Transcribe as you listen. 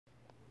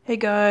Hey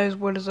guys,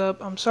 what is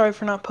up? I'm sorry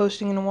for not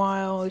posting in a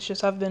while. It's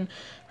just I've been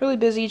really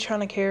busy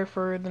trying to care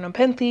for the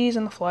nepenthes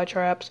and the fly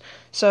traps.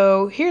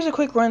 So here's a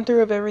quick run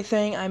through of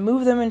everything. I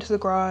moved them into the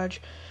garage.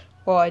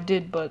 Well, I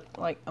did, but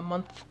like a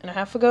month and a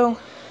half ago.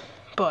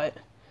 But,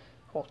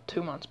 well,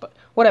 2 months, but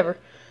whatever.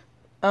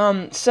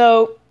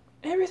 So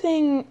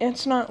everything,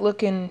 it's not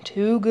looking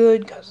too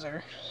good because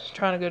they're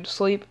trying to go to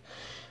sleep.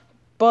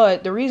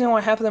 But the reason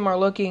why half of them are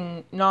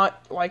looking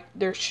not like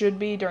there should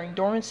be during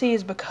dormancy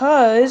is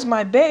because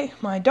my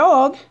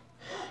dog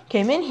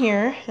came in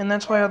here, and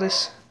that's why all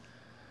this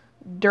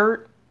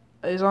dirt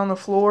is on the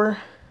floor.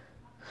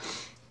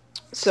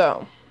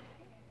 So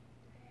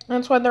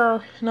that's why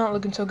they're not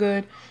looking so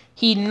good.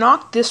 He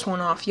knocked this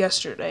one off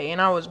yesterday, and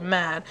I was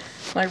mad.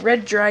 My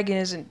red dragon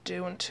isn't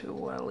doing too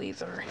well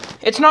either.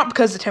 It's not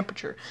because of the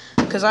temperature,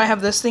 because I have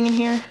this thing in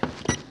here,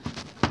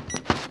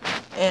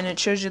 and it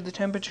shows you the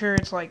temperature.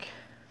 It's like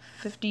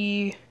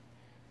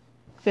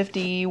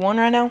 51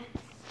 right now,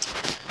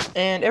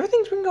 and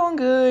everything's been going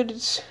good.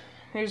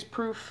 Here's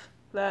proof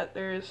that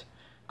there's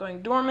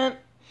going dormant,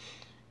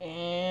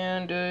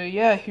 and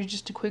yeah, here's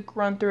just a quick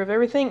run through of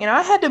everything. And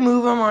I had to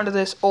move them onto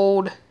this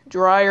old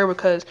dryer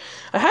because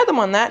I had them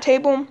on that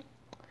table,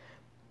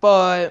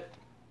 but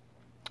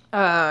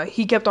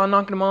he kept on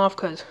knocking them off,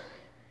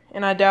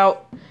 and I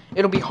doubt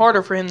it'll be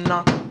harder for him to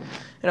knock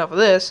it off of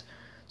this.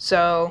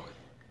 So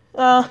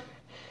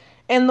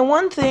and the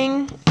one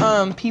thing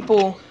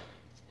people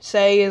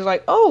say is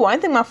like, oh, I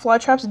think my fly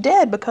trap's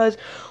dead because,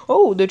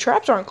 oh, the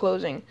traps aren't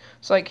closing.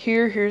 It's like,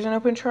 here's an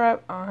open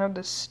trap. I'll have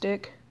this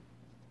stick,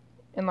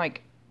 and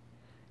like,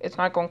 it's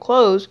not going to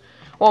close.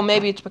 Well,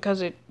 maybe it's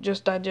because it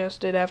just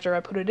digested after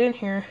I put it in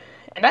here,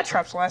 and that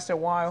trap's lasted a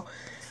while.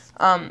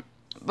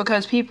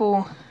 Because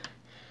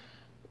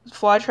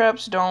fly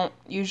traps don't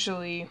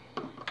usually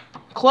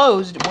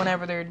close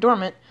whenever they're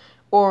dormant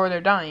or they're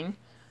dying.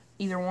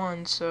 Either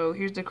one. So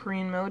here's the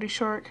Korean Melody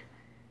Shark.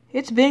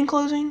 It's been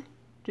closing,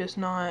 just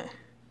not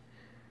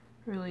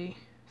really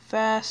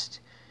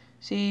fast.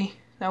 See,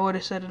 that would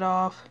have set it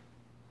off.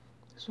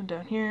 This one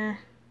down here.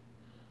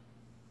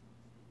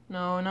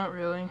 No, not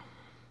really.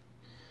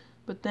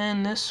 But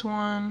then this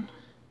one,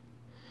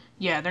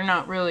 yeah, they're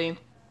not really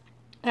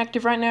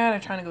active right now. They're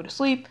trying to go to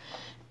sleep.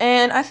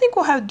 And I think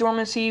we'll have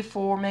dormancy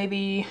for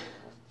maybe,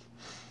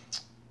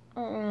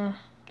 I'd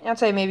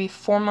say maybe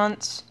 4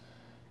 months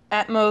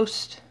at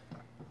most.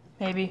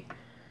 Maybe,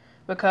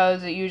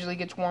 because it usually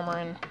gets warmer,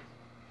 and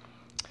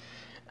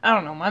I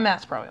don't know, my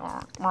math's probably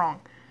wrong.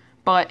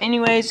 But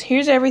anyways,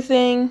 here's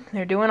everything.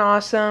 They're doing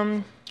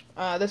awesome.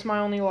 This is my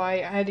only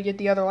light. I had to get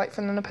the other light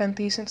from the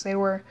nepenthes since they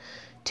were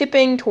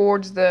tipping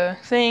towards the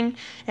thing,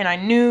 and I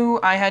knew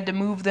I had to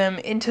move them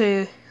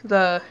into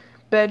the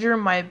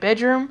bedroom, my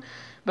bedroom,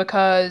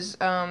 because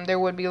there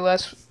would be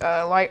less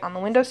light on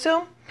the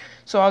windowsill.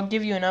 So I'll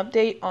give you an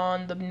update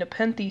on the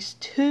nepenthes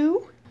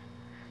too.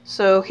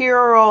 So here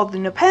are all the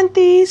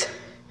nepenthes.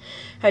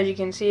 As you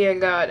can see, I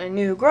got a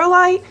new grow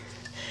light.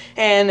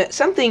 And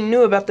something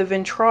new about the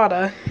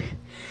Ventrata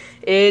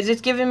is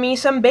it's giving me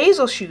some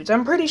basil shoots.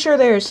 I'm pretty sure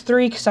there's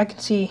 3 because I can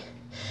see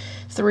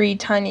 3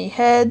 tiny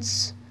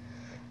heads.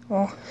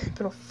 Well, if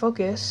it'll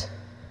focus.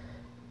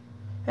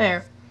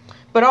 There.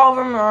 But all of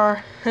them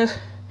are...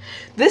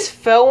 This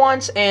fell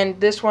once, and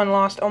this one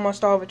lost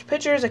almost all of its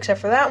pictures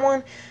except for that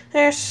one.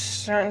 They're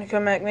starting to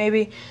come back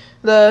maybe.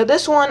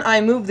 This one, I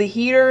moved the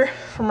heater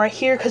from right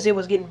here because it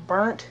was getting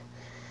burnt,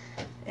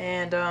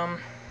 and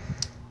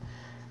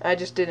I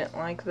just didn't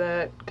like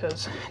that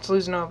because it's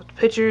losing all of its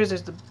pictures.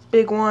 There's the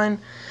big one.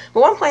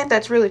 But one plant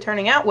that's really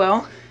turning out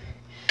well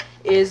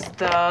is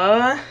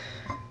the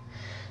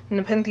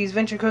Nepenthes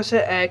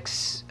ventricosa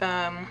X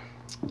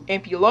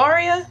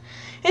ampullaria.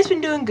 It's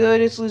been doing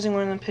good. It's losing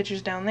one of the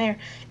pictures down there,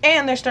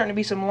 and there's starting to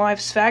be some live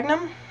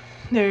sphagnum.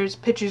 There's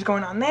pictures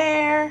going on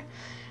there.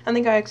 I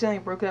think I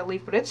accidentally broke that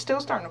leaf, but it's still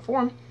starting to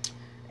form.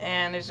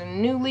 And there's a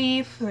new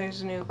leaf,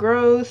 there's a new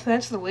growth.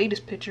 That's the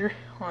latest picture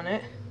on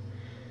it.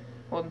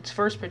 Well, it's the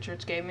first picture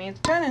it's gave me. It's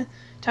kind of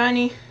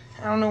tiny.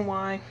 I don't know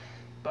why,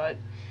 but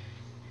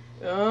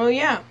oh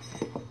yeah.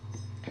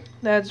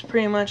 That's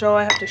pretty much all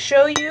I have to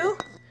show you.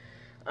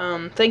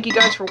 Thank you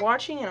guys for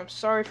watching, and I'm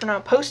sorry for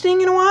not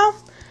posting in a while.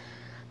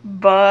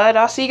 But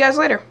I'll see you guys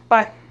later.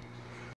 Bye.